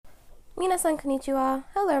Minasan konnichiwa.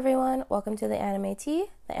 Hello everyone. Welcome to the Anime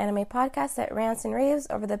Tea, the anime podcast that rants and raves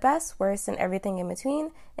over the best, worst, and everything in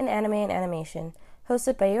between in anime and animation.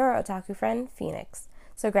 Hosted by your otaku friend, Phoenix.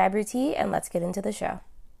 So grab your tea and let's get into the show.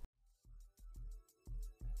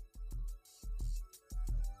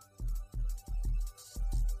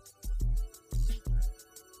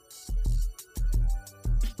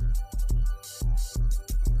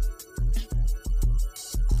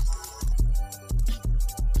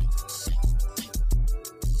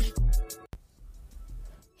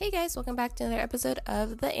 Hey guys, welcome back to another episode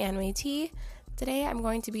of the Anime Tea. Today I'm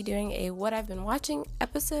going to be doing a what I've been watching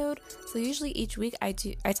episode. So usually each week I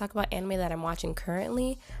talk about anime that I'm watching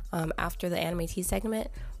currently after the Anime Tea segment.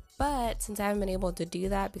 But since I haven't been able to do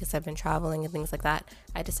that because I've been traveling and things like that,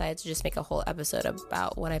 I decided to just make a whole episode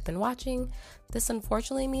about what I've been watching. This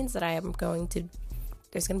unfortunately means that there's going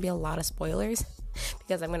to be a lot of spoilers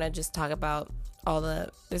because I'm going to just talk about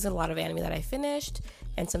there's a lot of anime that I finished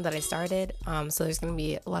and some that I started, so there's going to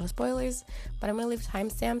be a lot of spoilers, but I'm going to leave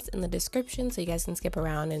timestamps in the description so you guys can skip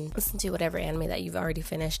around and listen to whatever anime that you've already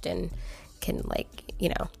finished and can,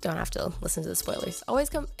 don't have to listen to the spoilers.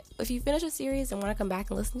 If you finish a series and want to come back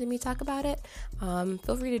and listen to me talk about it,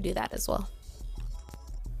 feel free to do that as well.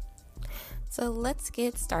 So let's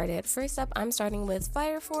get started. First up, I'm starting with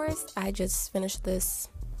Fire Force. I just finished this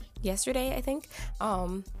yesterday, I think.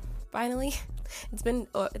 Finally, it's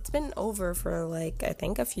been over for I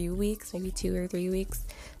think a few weeks, maybe 2 or 3 weeks,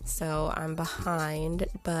 so I'm behind,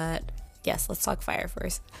 but yes, let's talk Fire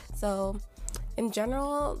Force. So in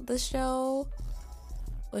general, the show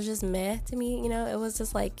was just meh to me. It was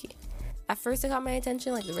just at first it caught my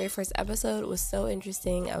attention, the very first episode was so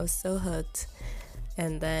interesting, I was so hooked,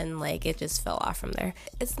 and then it just fell off from there.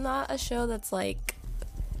 It's not a show that's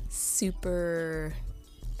super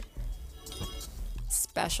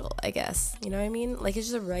special, I guess, you know what I mean? It's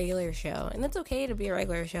just a regular show, and it's okay to be a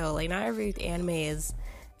regular show. Not every anime is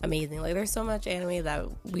amazing. There's so much anime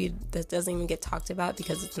that doesn't even get talked about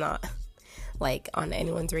because it's not on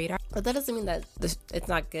anyone's radar, but that doesn't mean that it's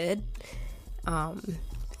not good.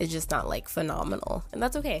 It's just not phenomenal, and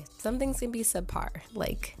that's okay. Some things can be subpar.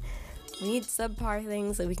 We need subpar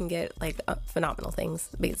things so we can get phenomenal things,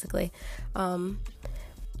 basically.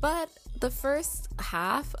 But the first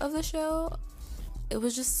half of the show, it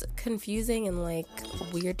was just confusing and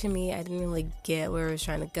weird to me. I didn't really get where it was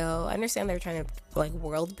trying to go. I understand they were trying to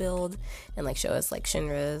world build and show us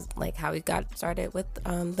Shinra's how he got started with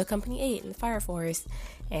the Company 8 and the Fire Force,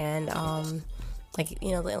 and the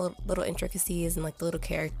little intricacies and the little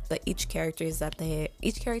each character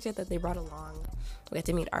that they brought along. We got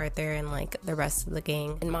to meet Arthur and the rest of the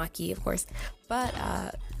gang and Maki, of course, but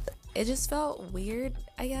it just felt weird,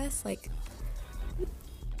 I guess.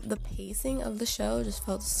 The pacing of the show just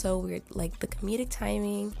felt so weird. The comedic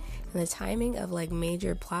timing and the timing of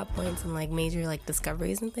major plot points and major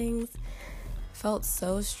discoveries and things felt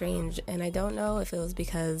so strange, and I don't know if it was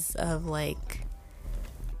because of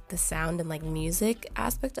the sound and music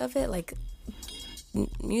aspect of it,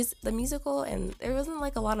 the musical, and there wasn't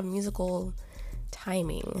a lot of musical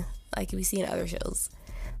timing we see in other shows.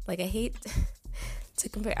 I hate to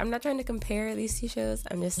compare. I'm not trying to compare these two shows.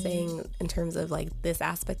 I'm just saying in terms of this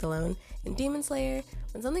aspect alone. In Demon Slayer,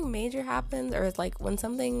 when something major happens, or when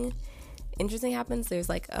something interesting happens, there's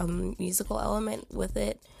a musical element with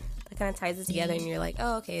it that kind of ties it together, and you're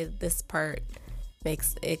oh, okay, this part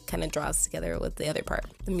makes it kind of draws together with the other part.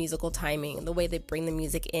 The musical timing, the way they bring the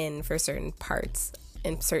music in for certain parts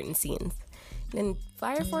in certain scenes. And in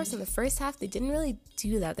Fire Force, in the first half, they didn't really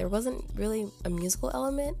do that. There wasn't really a musical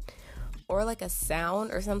element or a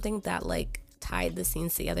sound or something that tied the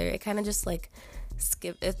scenes together. It kind of just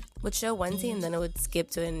it would show one scene and then it would skip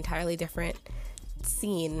to an entirely different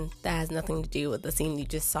scene that has nothing to do with the scene you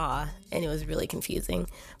just saw, and it was really confusing.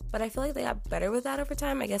 But I feel they got better with that over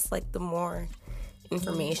time. I guess the more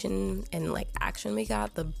information and action we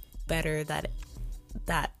got, the better that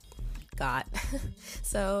got.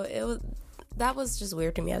 So that was just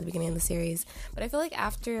weird to me at the beginning of the series. But I feel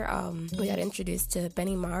after we got introduced to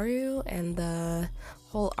Benimaru and the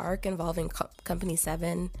whole arc involving Company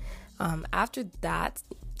 7, after that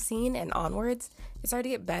scene and onwards, it started to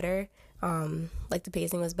get better. The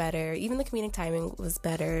pacing was better. Even the comedic timing was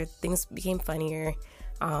better. Things became funnier.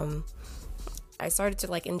 I started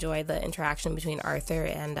to enjoy the interaction between Arthur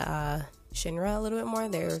and Shinra a little bit more.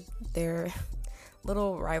 Their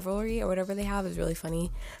little rivalry or whatever they have is really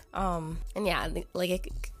funny. And yeah, it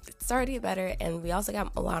started to get better, and we also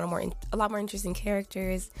got a lot more interesting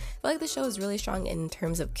characters. I feel the show is really strong in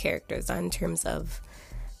terms of characters, not in terms of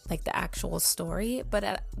the actual story,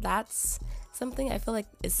 but that's something I feel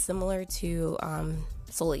is similar to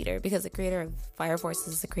Soul Eater, because the creator of Fire Force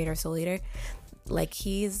is the creator of Soul Eater. Like,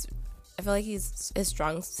 I feel like his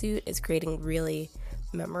strong suit is creating really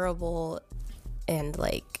memorable and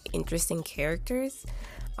like interesting characters,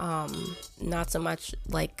 not so much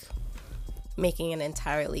like making an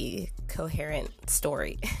entirely coherent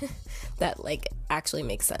story that like actually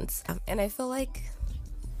makes sense. And I feel like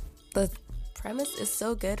the premise is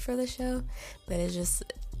so good for the show, but it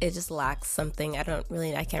just lacks something. I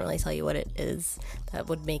can't really tell you what it is that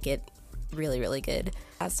would make it really, really good.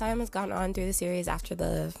 As time has gone on through the series, after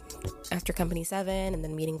Company 7 and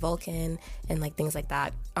then meeting Vulcan and like things like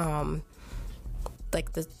that,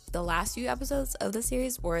 like the last few episodes of the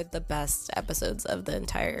series were the best episodes of the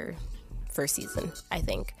entire first season, I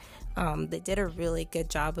think. They did a really good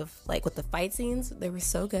job of like with the fight scenes. They were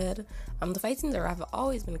so good. The fight scenes have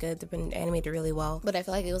always been good. They've been animated really well, but I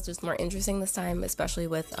feel like it was just more interesting this time, especially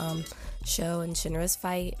with Sho and Shinra's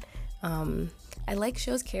fight. I like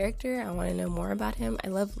Sho's character. I want to know more about him. I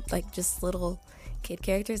love like just little kid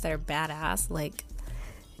characters that are badass. Like,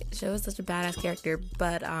 Sho is such a badass character,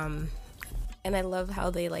 but and I love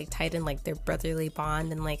how they like tied in like their brotherly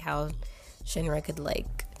bond, and like how Shinra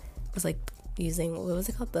was using, what was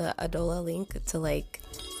it called, the Adola link to like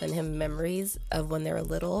send him memories of when they were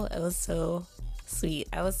little. It was so sweet.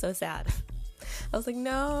 I was so sad. I was like,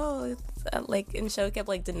 no, like, and Sho kept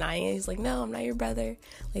like denying it. He's like, no, I'm not your brother.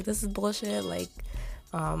 Like, this is bullshit. Like,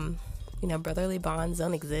 brotherly bonds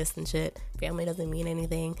don't exist and shit. Family doesn't mean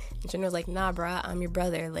anything. And Shinra's like, nah, bruh, I'm your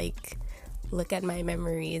brother. Like, look at my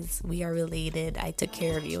memories. We are related. I took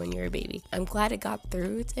care of you when you were a baby. I'm glad it got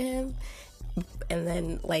through to him. And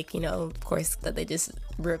then, like, of course, that they just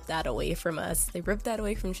ripped that away from us. They ripped that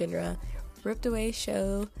away from Shinra, ripped away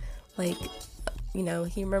Sho. Like,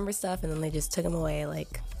 he remembers stuff, and then they just took him away.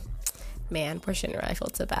 Like, man, poor Shinra. I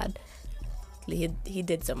felt so bad. He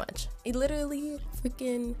did so much. He literally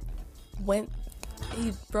freaking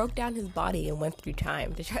he broke down his body and went through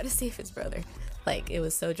time to try to save his brother. Like, it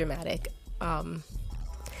was so dramatic. So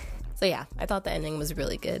yeah, I thought the ending was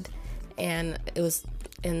really good. And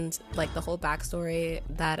like the whole backstory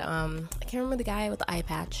that I can't remember the guy with the eye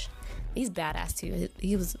patch. He's badass too.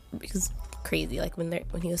 He was crazy. Like when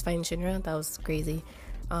he was fighting Shinra, that was crazy.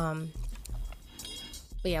 But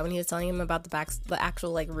yeah, when he was telling him about the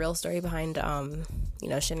actual like real story behind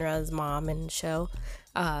Shinra's mom and Sho,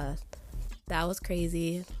 that was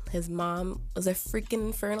crazy. His mom was a freaking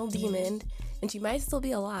infernal demon, and she might still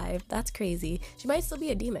be alive. That's crazy. She might still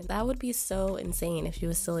be a demon. That would be so insane if she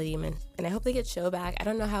was still a demon. And I hope they get Sho back. I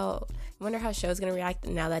wonder how Sho's gonna react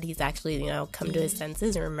now that he's actually, come to his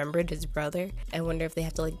senses and remembered his brother. I wonder if they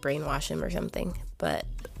have to like brainwash him or something. But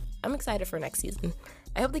I'm excited for next season.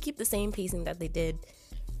 I hope they keep the same pacing that they did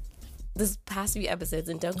this past few episodes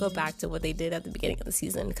and don't go back to what they did at the beginning of the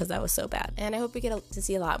season, because that was so bad. And I hope we get to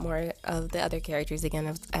see a lot more of the other characters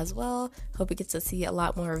again as well. Hope we get to see a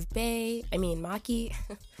lot more of Maki.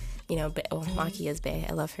 Maki is Bae.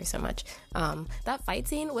 I love her so much. That fight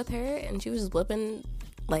scene with her, and she was just whipping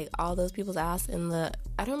like all those people's ass in I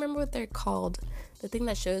don't remember what they're called. The thing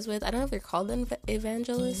that Sho's with, I don't know if they're called the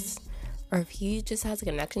evangelists or if he just has a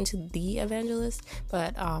connection to the evangelist,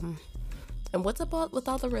 but and what's about with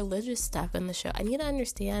all the religious stuff in the show? I need to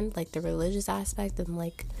understand like the religious aspect and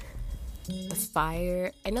like the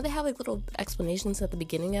fire. I know they have like little explanations at the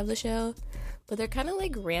beginning of the show, but they're kind of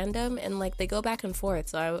like random and like they go back and forth.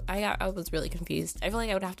 So I was really confused. I feel like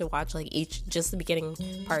I would have to watch like just the beginning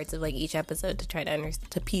parts of like each episode to try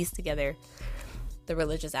to piece together the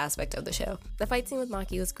religious aspect of the show. The fight scene with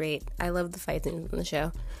Maki was great. I love the fight scenes in the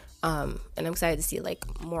show. And I'm excited to see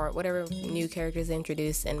like more whatever new characters they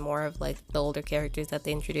introduced and more of like the older characters that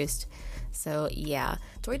they introduced. So yeah,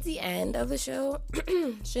 towards the end of the show,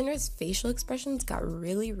 Shinra's facial expressions got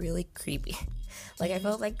really, really creepy. Like I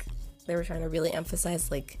felt like they were trying to really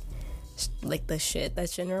emphasize like the shit that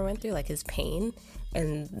Shinra went through, like his pain,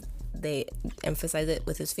 and they emphasize it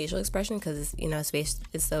with his facial expression because his face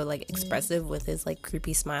is so like expressive with his like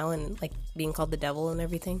creepy smile and like being called the devil and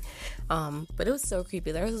everything. But it was so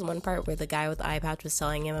creepy. There was this one part where the guy with the eye patch was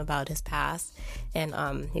telling him about his past, and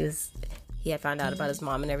he had found out about his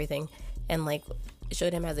mom and everything, and like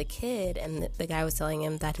showed him as a kid, and the guy was telling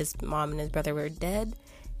him that his mom and his brother were dead,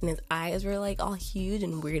 and his eyes were like all huge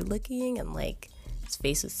and weird looking, and like his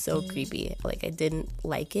face was so creepy. Like I didn't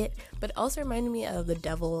like it, but it also reminded me of the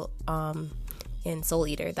devil in Soul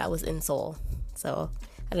Eater that was in Soul. So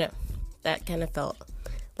I don't know, that kind of felt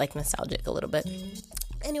like nostalgic a little bit.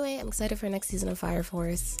 Anyway, I'm excited for next season of Fire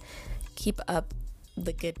Force. Keep up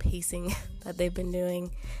the good pacing that they've been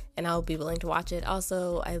doing, and I'll be willing to watch it.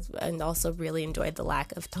 Also, I also really enjoyed the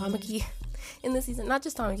lack of Tamaki in this season. Not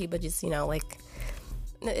just Tamaki, but just like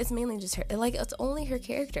it's mainly just her. Like, it's only her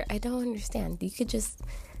character. I don't understand. You could just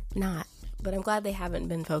not. But I'm glad they haven't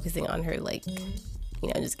been focusing on her, like,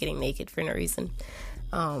 just getting naked for no reason.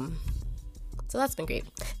 So that's been great.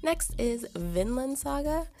 Next is Vinland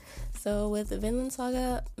Saga. So with Vinland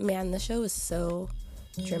Saga, man, the show is so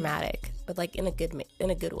dramatic, but like in a good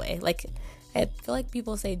way. Like, I feel like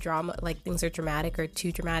people say drama, like things are dramatic or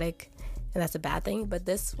too dramatic, and that's a bad thing. But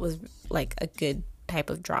this was like a good type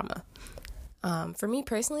of drama. For me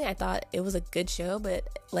personally, I thought it was a good show, but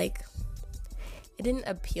like it didn't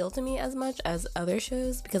appeal to me as much as other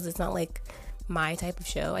shows because it's not like my type of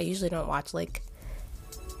show. I usually don't watch like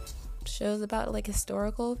shows about like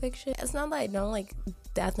historical fiction. It's not that I don't like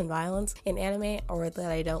death and violence in anime or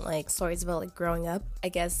that I don't like stories about like growing up. I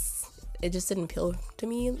guess it just didn't appeal to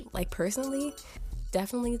me like personally.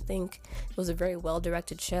 Definitely think it was a very well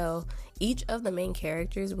directed show. Each of the main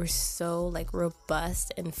characters were so like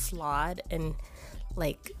robust and flawed and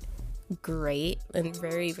like great and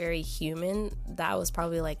very, very human. That was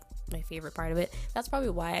probably like my favorite part of it. That's probably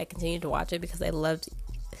why I continued to watch it, because I loved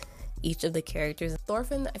each of the characters.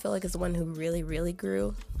 Thorfinn, I feel like, is the one who really, really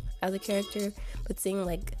grew as a character, but seeing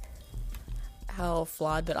like how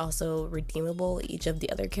flawed but also redeemable each of the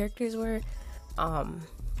other characters were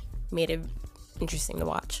made it interesting to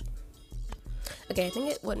watch. Okay, I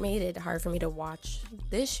think what made it hard for me to watch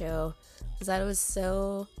this show was that it was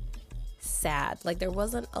so sad. Like, there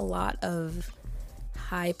wasn't a lot of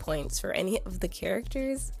high points for any of the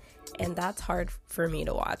characters, and that's hard for me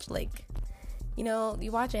to watch. Like, you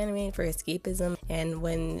watch anime for escapism, and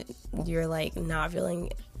when you're like not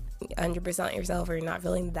feeling 100% yourself or you're not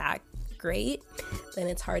feeling that great, then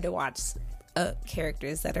it's hard to watch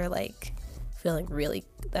characters that are like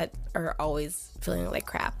that are always feeling like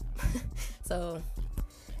crap. So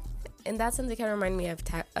in that sense, it kind of reminded me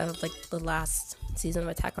of like the last season of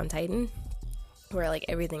Attack on Titan, where like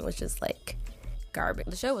everything was just like garbage.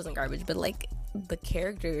 The show wasn't garbage, but like the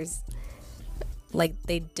characters, like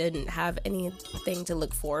they didn't have anything to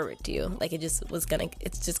look forward to. Like it's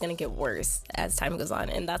just gonna get worse as time goes on.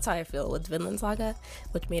 And that's how I feel with Vinland Saga,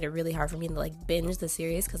 which made it really hard for me to like binge the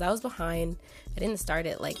series, because I was behind. I didn't start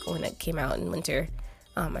it like when it came out in winter.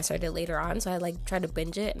 I started it later on, so I like tried to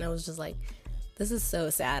binge it, and I was just like, this is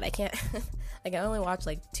so sad. I can't like I only watched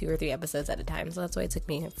like 2 or 3 episodes at a time, so that's why it took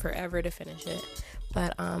me forever to finish it.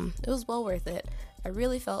 But it was well worth it. I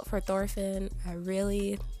really felt for Thorfinn.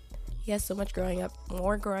 He has so much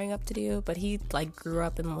more growing up to do, but he like grew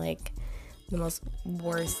up in like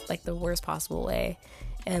the worst possible way.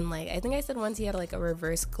 And like I think I said once he had like a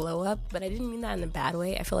reverse glow up, but I didn't mean that in a bad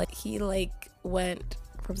way. I feel like he like went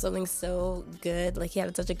from something so good, like he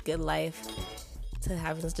had such a good life, to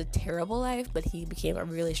having such a terrible life, but he became a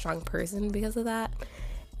really strong person because of that.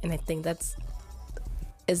 And I think it's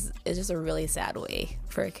just a really sad way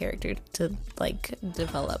for a character to like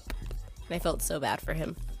develop, and I felt so bad for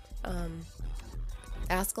him.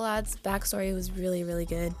 Askeladd's backstory was really, really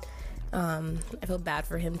good. I felt bad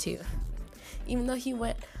for him too, even though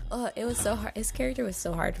it was so hard. His character was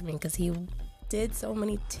so hard for me because he did so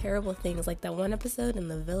many terrible things, like that one episode in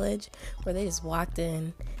the village where they just walked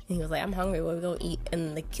in and he was like, I'm hungry, what are we gonna eat? And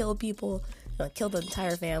then they killed people, killed the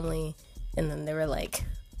entire family, and then they were like,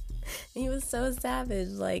 he was so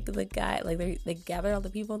savage. Like the guy, like they gathered all the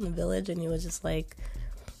people in the village, and he was just like,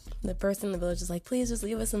 the person in the village is like, please just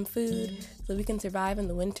leave us some food so we can survive in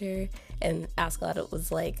the winter. And Askeladd was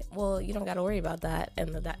like, well, you don't gotta worry about that.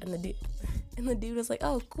 And the dude was like,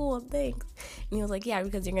 oh, cool, thanks. And he was like, yeah,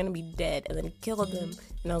 because you're gonna be dead. And then he killed him.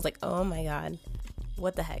 And I was like, oh my god,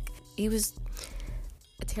 what the heck? He was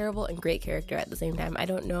a terrible and great character at the same time. I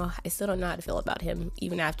still don't know how to feel about him,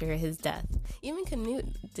 even after his death. Even Canute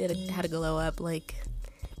had to glow up. Like,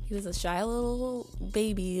 he was a shy little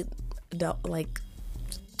baby, like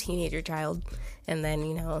teenager child, and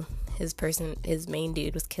then his main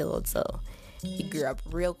dude was killed, so he grew up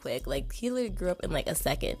real quick. Like, he literally grew up in like a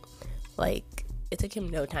second. Like, it took him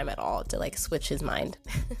no time at all to like switch his mind.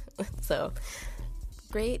 So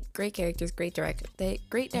great characters, great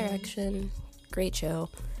direction, great show.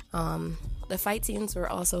 The fight scenes were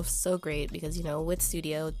also so great because with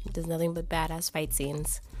Studio there's nothing but badass fight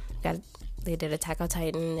scenes. They did Attack on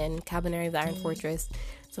Titan and Cabaneri of the Iron Fortress,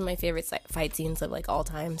 some of my favorite fight scenes of like all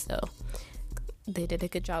time, so they did a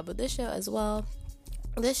good job with this show as well.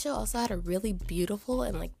 This show also had a really beautiful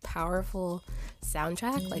and like powerful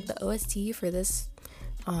soundtrack. Like the OST for this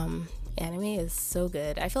anime is so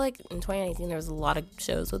good. I feel like in 2019 there was a lot of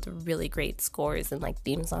shows with really great scores and like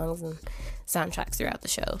theme songs and soundtracks throughout the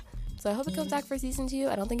show. So I hope it comes back for season 2.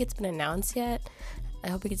 I don't think it's been announced yet. I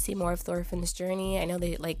hope we could see more of Thorfinn's journey. I know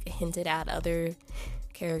they like hinted at other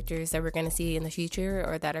characters that we're going to see in the future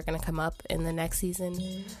or that are going to come up in the next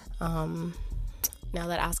season. Now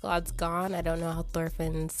that Askeladd's gone, I don't know how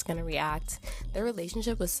Thorfinn's going to react. Their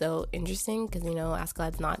relationship was so interesting because, you know,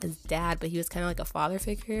 Askeladd's not his dad, but he was kind of like a father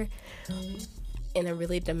figure in a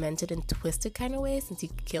really demented and twisted kind of way since he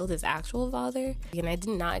killed his actual father. And I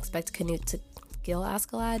did not expect Canute to kill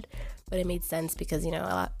Askeladd, but it made sense because, you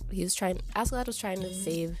know, Askeladd was trying to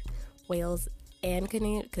save Wales and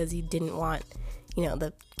Canute because he didn't want, you know,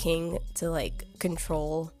 the king to like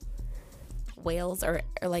control Wales or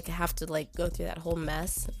like have to like go through that whole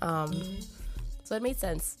mess. So it made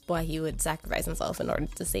sense why he would sacrifice himself in order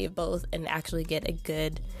to save both and actually get a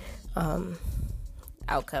good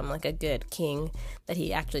outcome, like a good king that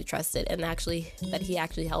he actually trusted and actually that he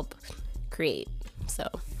actually helped create. So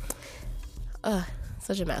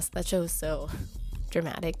such a mess. That show is so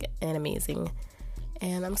dramatic and amazing,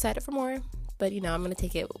 and I'm excited for more, but you know, I'm gonna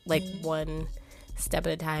take it like one step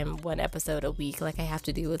at a time, one episode a week, like I have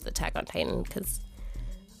to do with Attack on Titan, because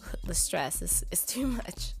the stress is too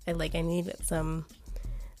much, and like I need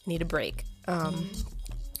a break.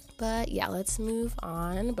 But yeah, let's move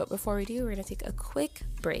on. But before we do, we're gonna take a quick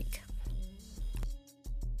break.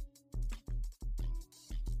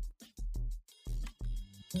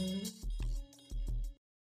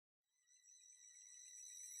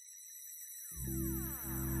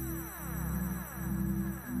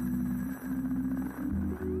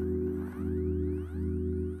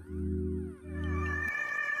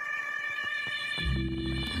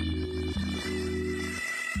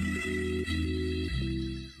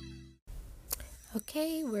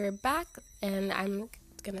 Okay, we're back, and I'm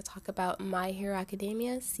gonna talk about My Hero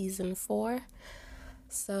Academia season 4.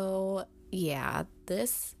 So yeah,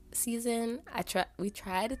 this season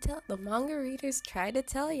the manga readers tried to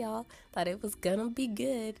tell y'all that it was gonna be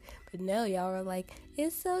good, but no, y'all were like,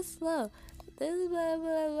 it's so slow, this blah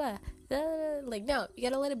blah blah, blah. Like, no, you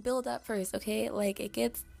gotta let it build up first, okay? Like it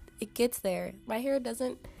gets there. My Hero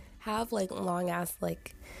doesn't have like long ass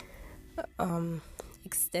like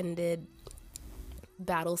extended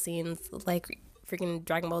battle scenes like freaking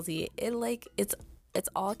Dragon Ball Z. It's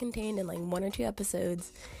all contained in like 1 or 2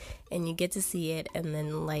 episodes, and you get to see it, and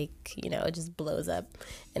then like, you know, it just blows up,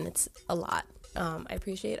 and it's a lot. I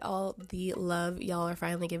appreciate all the love y'all are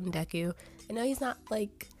finally giving Deku. I know he's not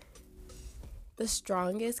like the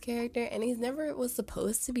strongest character, and he's never was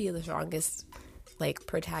supposed to be the strongest like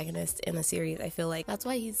protagonist in the series. I feel like that's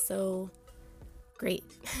why he's so great.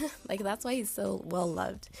 Like that's why he's so well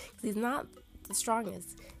loved, because he's not the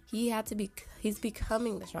strongest. He's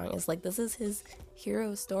becoming the strongest. Like, this is his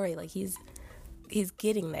hero story. Like, he's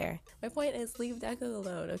getting there. My point is, leave Deku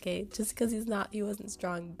alone, okay? Just because he wasn't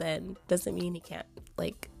strong then doesn't mean he can't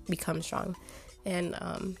like become strong. And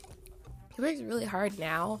he works really hard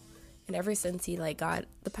now, and ever since he like got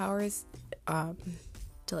the powers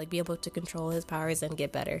to like be able to control his powers and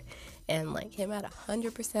get better, and like him at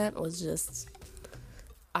 100% was just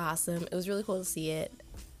awesome. It was really cool to see it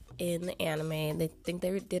in the anime. They think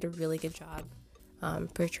they did a really good job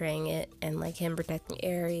portraying it, and like him protecting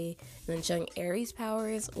Eri and then showing Eri's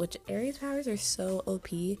powers, which Eri's powers are so OP.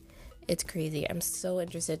 It's crazy. I'm so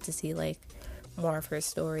interested to see like more of her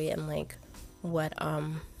story and like what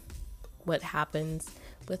happens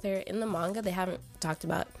with her. In the manga, they haven't talked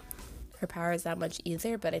about her powers that much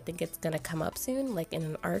either, but I think it's gonna come up soon, like in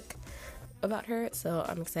an arc about her, so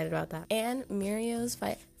I'm excited about that. And Mirio's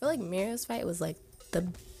fight, I feel like Mirio's fight was like the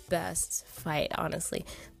best fight, honestly.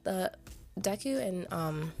 The Deku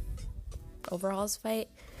and Overhaul's fight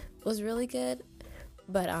was really good,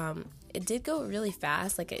 but it did go really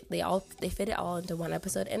fast. Like they fit it all into one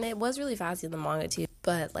episode, and it was really fast in the manga too.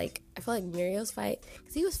 But like I feel like Mirio's fight,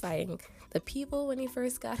 because he was fighting the people when he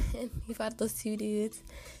first got in. He fought those 2 dudes,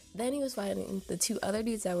 then he was fighting the 2 other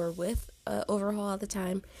dudes that were with Overhaul at the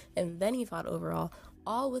time, and then he fought Overhaul,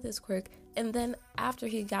 all with his quirk, and then after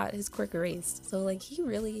he got his quirk erased. So like he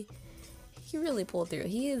really pulled through.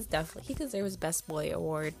 He deserves Best Boy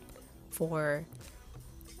award for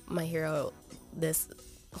My Hero this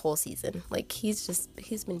whole season. Like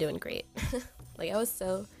he's been doing great. Like I was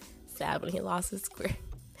so sad when he lost his quirk.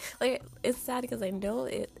 Like it's sad because I know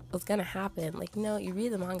it was gonna happen. Like, no, you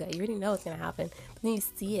read the manga, you already know it's gonna happen, but then you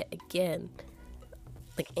see it again,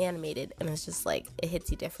 like animated, and it's just like it hits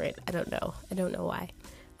you different. I don't know why.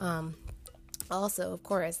 Also, of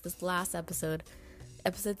course, this last episode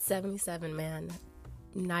 77, man,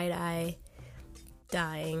 Night Eye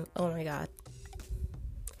dying. Oh my god.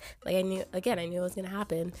 Like I knew it was gonna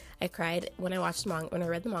happen. I cried when I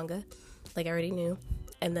read the manga. Like I already knew,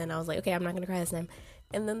 and then I was like, okay, I'm not gonna cry this time.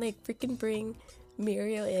 And then they freaking bring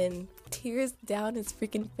Mirio in, tears down his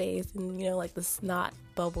freaking face, and you know, like the snot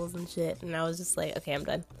bubbles and shit. And I was just like, okay, I'm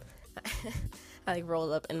done. I like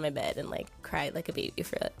rolled up in my bed and like cried like a baby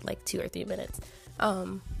for like 2 or 3 minutes.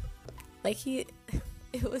 Like it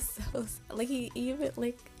was so, like he even,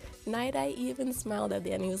 like Night Eye even smiled at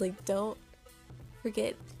the end. He was like, don't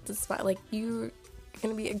forget to smile, like you're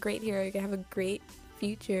gonna be a great hero, you're gonna have a great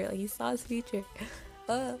future. Like he saw his future.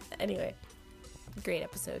 Anyway, great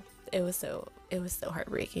episode. It was so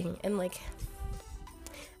heartbreaking, and like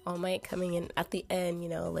All Might coming in at the end, you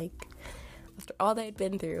know, like after all that I'd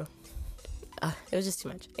been through, it was just too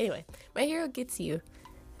much. Anyway, My Hero gets you.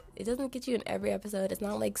 It doesn't get you in every episode. It's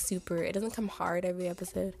not like super, it doesn't come hard every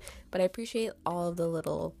episode, but I appreciate all of the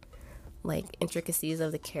little like intricacies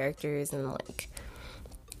of the characters and like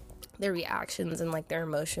their reactions and like their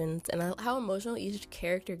emotions and how emotional each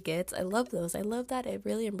character gets. I love those. I love that it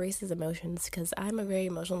really embraces emotions, because I'm a very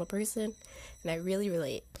emotional person and I really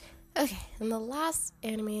relate. Okay, and the last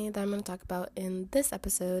anime that I'm going to talk about in this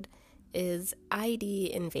episode is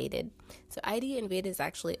ID Invaded. So ID Invaded is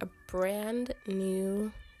actually a brand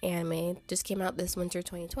new anime, just came out this winter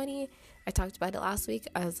 2020. I talked about it last week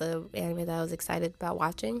as an anime that I was excited about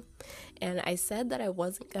watching, and I said that I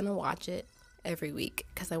wasn't gonna watch it every week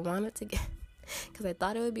because I wanted to get, because I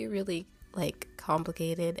thought it would be really like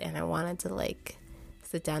complicated and I wanted to like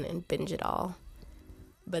sit down and binge it all.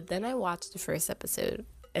 But then I watched the first episode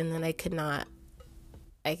and then I could not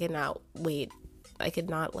wait. I could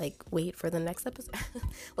not like wait for the next episode.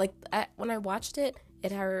 Like when I watched it,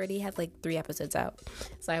 it already had like 3 episodes out.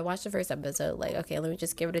 So I watched the first episode, like, okay, let me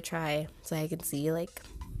just give it a try so I can see, like,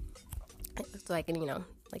 so I can, you know,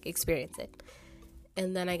 like experience it.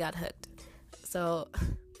 And then I got hooked. So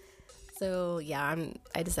yeah,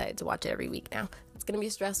 I decided to watch it every week now. It's gonna be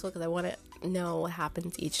stressful because I want to know what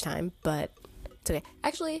happens each time, but it's okay.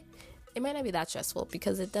 Actually, it might not be that stressful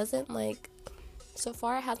because it doesn't like, so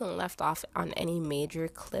far it hasn't left off on any major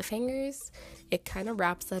cliffhangers. It kind of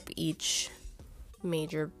wraps up each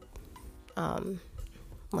major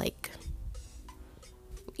like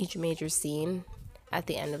each major scene at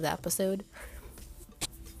the end of the episode,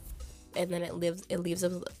 and then it leaves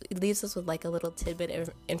us with like a little tidbit of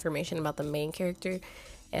information about the main character,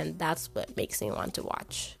 and that's what makes me want to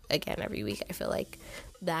watch again every week. I feel like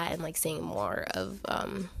that, and like seeing more of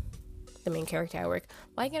the main character at work.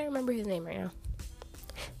 Why can't I remember his name right now?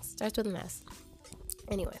 It starts with an S.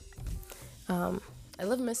 Anyway, I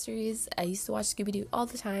love mysteries. I used to watch Scooby-Doo all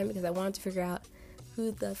the time because I wanted to figure out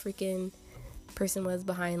who the freaking person was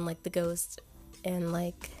behind like the ghost, and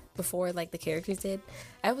like before like the characters did.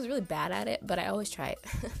 I was really bad at it, but I always try it.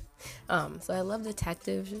 So I love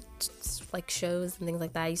detective like shows and things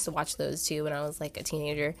like that. I used to watch those too when I was like a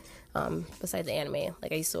teenager. Besides anime,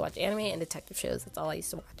 like I used to watch anime and detective shows. That's all I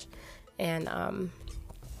used to watch. And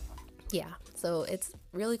yeah, so it's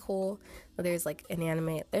really cool. There's like an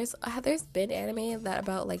anime, there's been anime that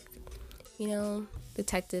about like, you know,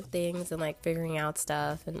 detective things and like figuring out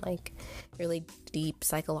stuff and like really deep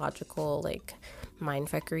psychological like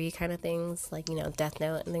mindfuckery kind of things, like, you know, Death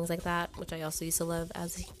Note and things like that, which I also used to love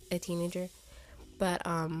as a teenager. But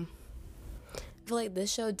I feel like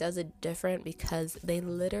this show does it different because they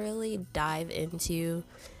literally dive into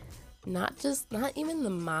not even the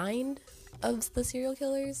mind of the serial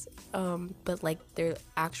killers, but like their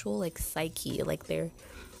actual like psyche, like their,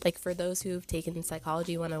 like for those who've taken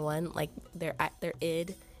psychology 101, like their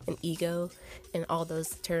id and ego and all those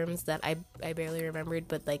terms that I barely remembered,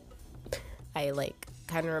 but like I like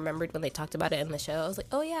kind of remembered when they talked about it in the show. I was like,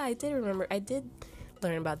 oh yeah, I did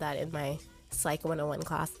learn about that in my Psych 101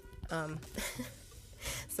 class.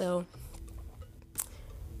 So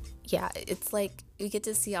yeah, it's like you get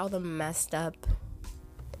to see all the messed up,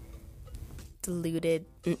 diluted,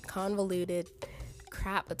 convoluted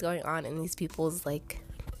crap that's going on in these people's like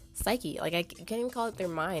psyche. Like I can't even call it their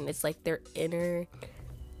mind. It's like their inner,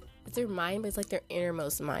 it's their mind, but it's like their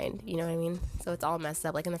innermost mind. You know what I mean? So it's all messed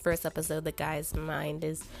up. Like in the first episode, the guy's mind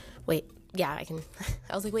is, I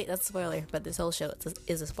was like, wait, that's a spoiler, but this whole show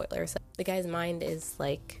is a spoiler. So the guy's mind is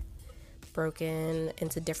like broken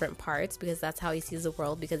into different parts because that's how he sees the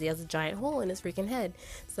world, because he has a giant hole in his freaking head.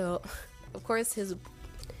 So of course his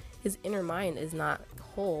inner mind is not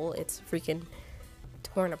whole, it's freaking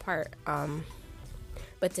torn apart.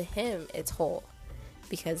 But to him it's whole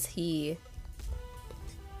because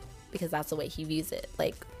that's the way he views it.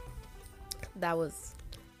 Like that was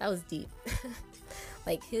deep.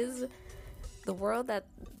 Like the world that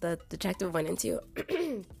the detective went into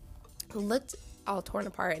looked all torn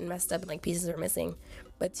apart and messed up and like pieces were missing,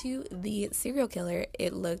 but to the serial killer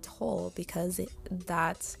it looked whole because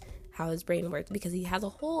that's how his brain works, because he has a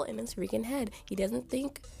hole in his freaking head. He doesn't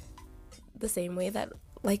think the same way that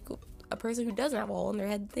like a person who doesn't have a hole in their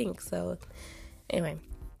head thinks. So anyway,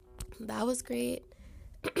 that was great.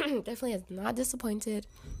 Definitely has not disappointed.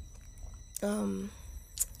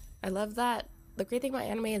 I love that. The great thing about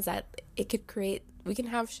anime is that we can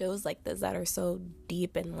have shows like this that are so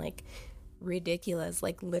deep and like ridiculous.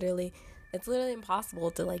 Like it's literally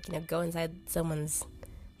impossible to like, go inside someone's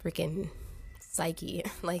freaking psyche.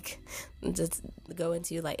 Like just go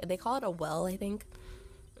into, like, they call it a well, I think.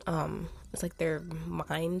 It's like their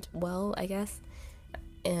mind well, I guess.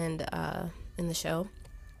 And in the show.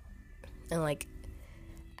 And like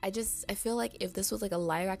I feel like if this was like a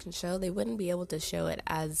live action show, they wouldn't be able to show it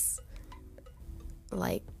as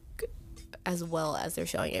well as they're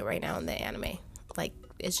showing it right now in the anime. Like,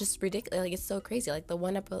 it's just ridiculous. Like, it's so crazy. Like the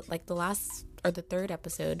the third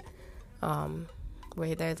episode,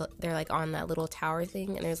 where they're like on that little tower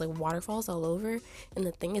thing, and there's like waterfalls all over, and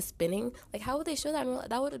the thing is spinning. Like, how would they show that?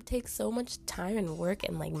 That would take so much time and work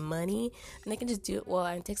and like money, and they can just do it. Well,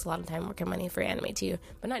 it takes a lot of time, work, and money for anime too,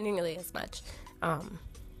 but not nearly as much.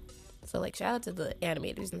 So like, shout out to the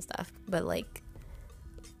animators and stuff, but like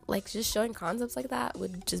just showing concepts like that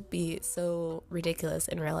would just be so ridiculous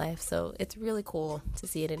in real life. So it's really cool to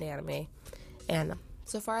see it in anime. And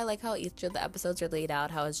so far, I like how each of the episodes are laid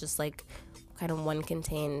out, how it's just like kind of one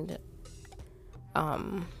contained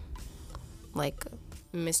like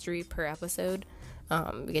mystery per episode.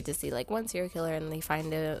 We get to see like one serial killer, and they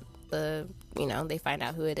find they find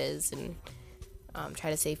out who it is, and try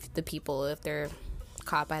to save the people if they're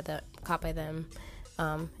caught by them.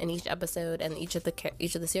 In each episode, and each of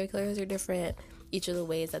the serial killers are different. Each of the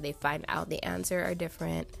ways that they find out the answer are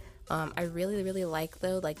different. I really, really like,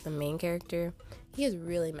 though, like the main character. He is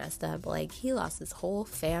really messed up. Like, he lost his whole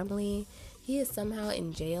family. He is somehow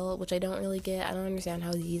in jail, which I don't really get. I don't understand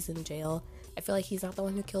how he's in jail. I feel like he's not the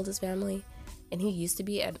one who killed his family, and he used to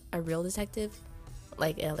be a real detective,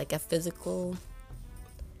 like a physical,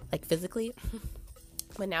 like physically.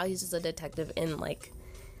 But now he's just a detective in like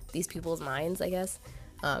these people's minds, I guess,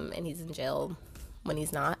 and he's in jail when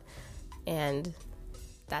he's not, and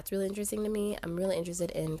that's really interesting to me. I'm really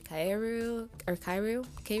interested in Kairu.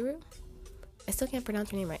 I still can't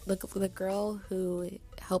pronounce her name right. The girl who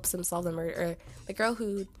helps him solve the murder, or the girl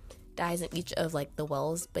who dies in each of like the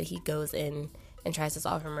wells, but he goes in and tries to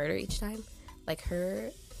solve her murder each time. Like,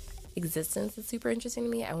 her existence is super interesting to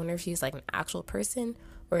me. I wonder if she's like an actual person,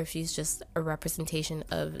 or if she's just a representation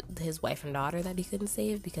of his wife and daughter that he couldn't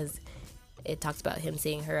save, because it talks about him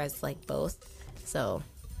seeing her as like both. So,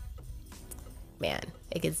 man,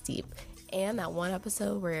 it gets deep. And that one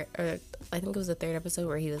episode where, or I think it was the third episode,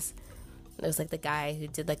 where it was like the guy who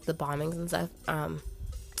did like the bombings and stuff, and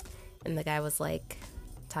the guy was like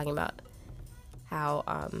talking about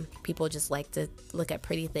how people just like to look at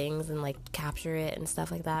pretty things and like capture it and stuff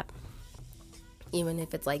like that, even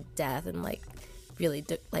if it's like death and like really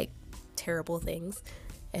like terrible things.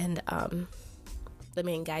 And the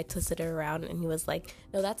main guy twisted it around, and he was like,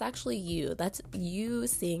 no, that's actually you. That's you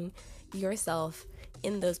seeing yourself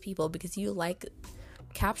in those people, because you like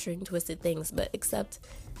capturing twisted things, but except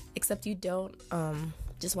you don't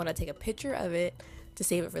just want to take a picture of it to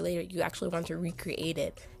save it for later. You actually want to recreate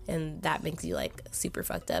it, and that makes you like super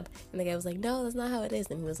fucked up. And the guy was like, no, that's not how it is.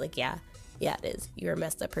 And he was like, yeah, it is. You're a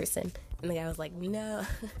messed up person. And the guy was like, no.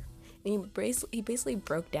 And he basically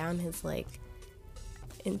broke down his like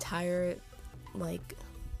entire like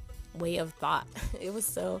way of thought. It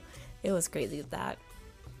was crazy. That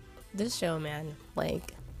this show, man,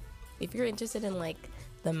 like, if you're interested in like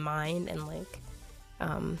the mind and like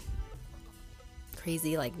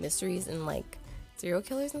crazy like mysteries and like serial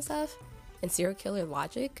killers and stuff, and serial killer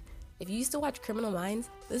logic, if you used to watch Criminal Minds,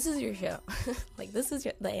 this is your show. Like, this is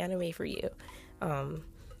the anime for you.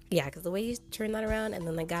 Yeah, because the way he turned that around, and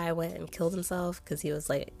then the guy went and killed himself because he was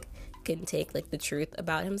like, couldn't take like the truth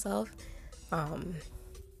about himself. Man,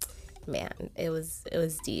 it was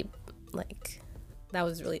deep. Like, that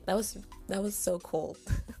was so cold.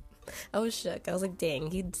 I was shook. I was like,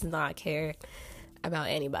 dang, he does not care about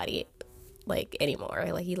anybody like anymore.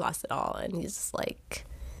 Like, he lost it all, and he's just like,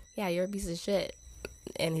 yeah, you're a piece of shit.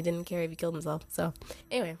 And he didn't care if he killed himself. So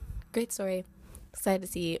anyway, great story. Excited to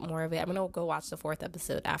see more of it. I'm gonna go watch the 4th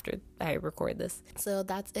episode after I record this. So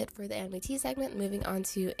that's it for the anime tea segment. Moving on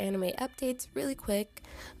to anime updates really quick.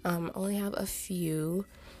 Only have a few.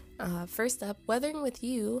 First up, Weathering with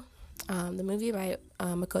You, the movie by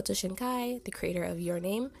Makoto Shinkai, the creator of Your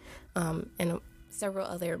Name, and several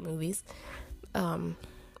other movies, earned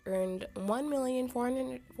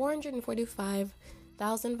 $1,445,000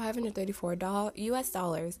 $1,534 US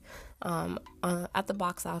dollars at the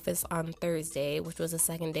box office on Thursday, which was the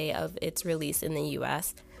second day of its release in the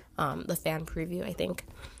US. The fan preview, I think.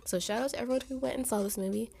 So shout out to everyone who went and saw this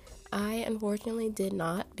movie. I unfortunately did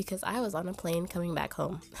not, because I was on a plane coming back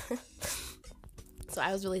home. So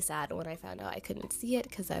I was really sad when I found out I couldn't see it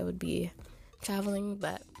because I would be traveling,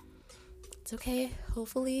 but it's okay.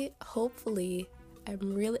 Hopefully,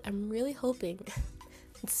 I'm really hoping,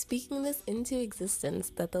 speaking this into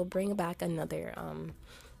existence, that they'll bring back another,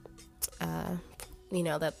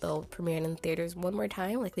 that they'll premiere it in theaters one more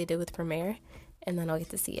time, like they did with Premiere, and then I'll get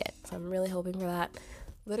to see it. So I'm really hoping for that.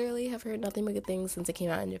 Literally have heard nothing but good things since it came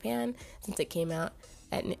out in Japan, since it came out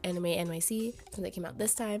at Anime NYC, since it came out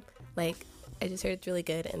this time. Like, I just heard it's really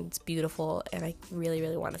good and it's beautiful, and I really,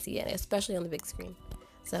 really want to see it, especially on the big screen.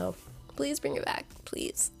 So please bring it back,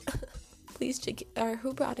 please. Please, or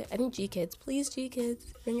who brought it? I think G Kids. Please, G Kids,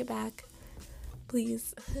 bring it back,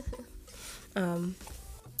 please.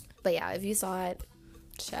 But yeah, if you saw it,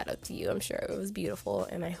 shout out to you. I'm sure it was beautiful,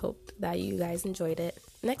 and I hope that you guys enjoyed it.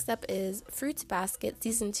 Next up is Fruits Basket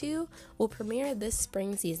Season 2 will premiere this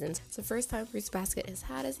spring season. It's the first time Fruits Basket has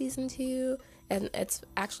had a Season 2, and it's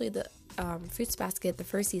actually the Fruits Basket, the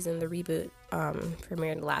first season, the reboot,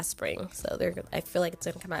 premiered last spring. So I feel like it's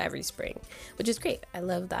going to come out every spring, which is great. I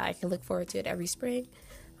love that. I can look forward to it every spring.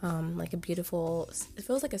 Like a beautiful, it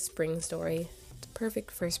feels like a spring story. It's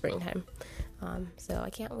perfect for springtime. So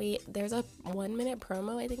I can't wait. There's a 1-minute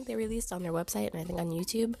promo I think they released on their website, and I think on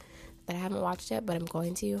YouTube, that I haven't watched yet, but I'm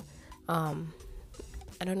going to.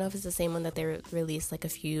 I don't know if it's the same one that they released like a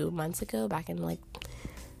few months ago, back in like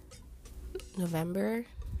November.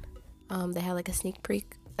 They had like a sneak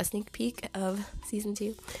peek of season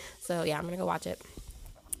 2. So yeah, I'm gonna go watch it.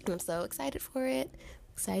 And I'm so excited for it.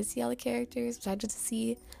 Excited to see all the characters. Excited to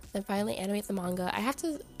see them finally animate the manga.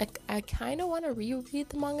 I kind of want to reread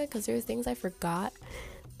the manga because there's things I forgot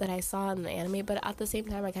that I saw in the anime, but at the same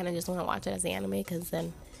time, I kind of just want to watch it as the anime because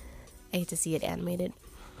then I get to see it animated.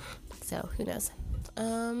 So who knows?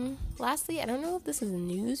 Lastly, I don't know if this is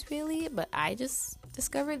news really, but I just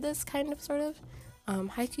discovered this kind of sort of.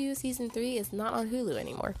 Haikyuu Season 3 is not on Hulu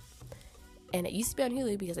anymore. And it used to be on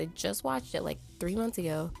Hulu because I just watched it like 3 months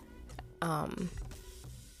ago.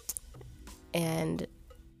 And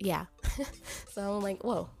yeah. So I'm like,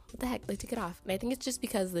 whoa, what the heck? They took it off. And I think it's just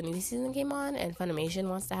because the new season came on and Funimation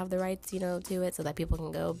wants to have the rights, to it so that people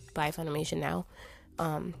can go buy Funimation now.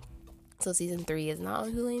 So Season 3 is not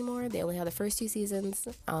on Hulu anymore. They only have the first 2 seasons,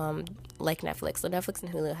 like Netflix. So Netflix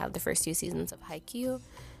and Hulu have the first 2 seasons of Haikyuu.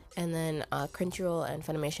 And then Crunchyroll and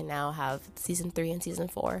Funimation now have Season 3 and Season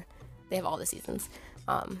 4. They have all the seasons.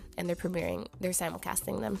 And they're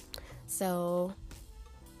simulcasting them. So,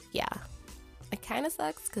 yeah. It kind of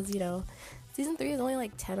sucks because, Season 3 is only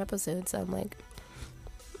like 10 episodes. So I'm like,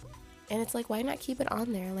 and it's like, why not keep it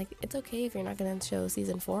on there? Like, it's okay if you're not going to show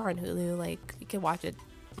Season 4 on Hulu. Like, you can watch it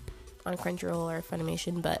on Crunchyroll or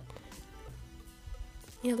Funimation, but,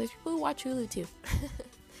 there's people who watch Hulu too.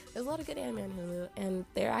 There's a lot of good anime on Hulu, and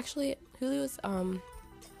they're actually, Hulu is, I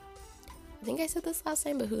think I said this last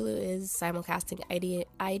time, but Hulu is simulcasting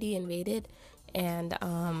ID Invaded and,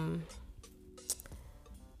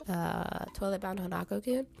 Toilet Bound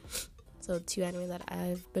Hanako-kun. So 2 anime that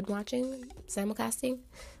I've been watching, simulcasting.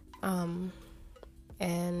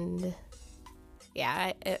 And,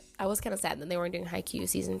 yeah, I was kind of sad that they weren't doing Haikyuu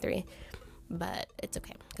Season 3, but it's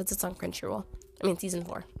okay, because it's on Crunchyroll. Season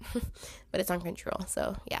 4. But it's on Crunchyroll,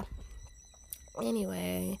 so yeah.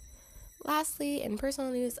 Anyway, lastly, in personal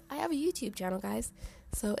news, I have a YouTube channel, guys.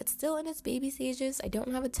 So it's still in its baby stages. I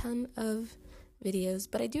don't have a ton of videos,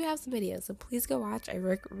 but I do have some videos, so please go watch. I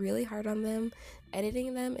work really hard on them.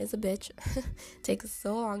 Editing them is a bitch. It takes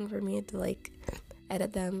so long for me to,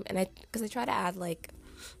 edit them. And because I try to add,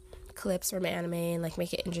 clips from anime and,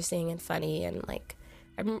 make it interesting and funny and,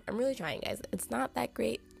 I'm really trying, guys. It's not that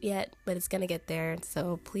great yet, but it's gonna get there.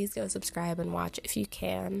 So please go subscribe and watch if you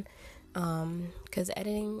can, because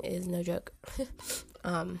editing is no joke.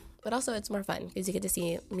 But also it's more fun because you get to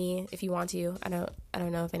see me if you want to. I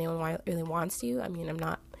don't know if anyone really wants to. I'm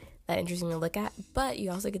not that interesting to look at, but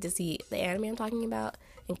you also get to see the anime I'm talking about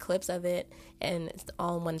and clips of it, and it's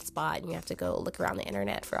all in one spot, and you have to go look around the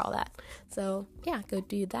internet for all that. So yeah, go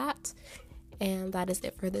do that. And that is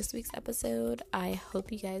it for this week's episode. I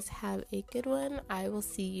hope you guys have a good one. I will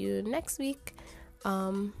see you next week.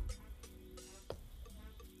 Yeah,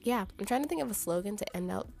 I'm trying to think of a slogan to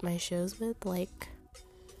end out my shows with,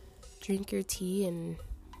 drink your tea and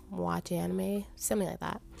watch anime. Something like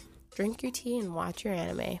that. Drink your tea and watch your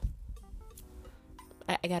anime.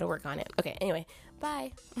 I gotta work on it. Okay, anyway,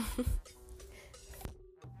 bye.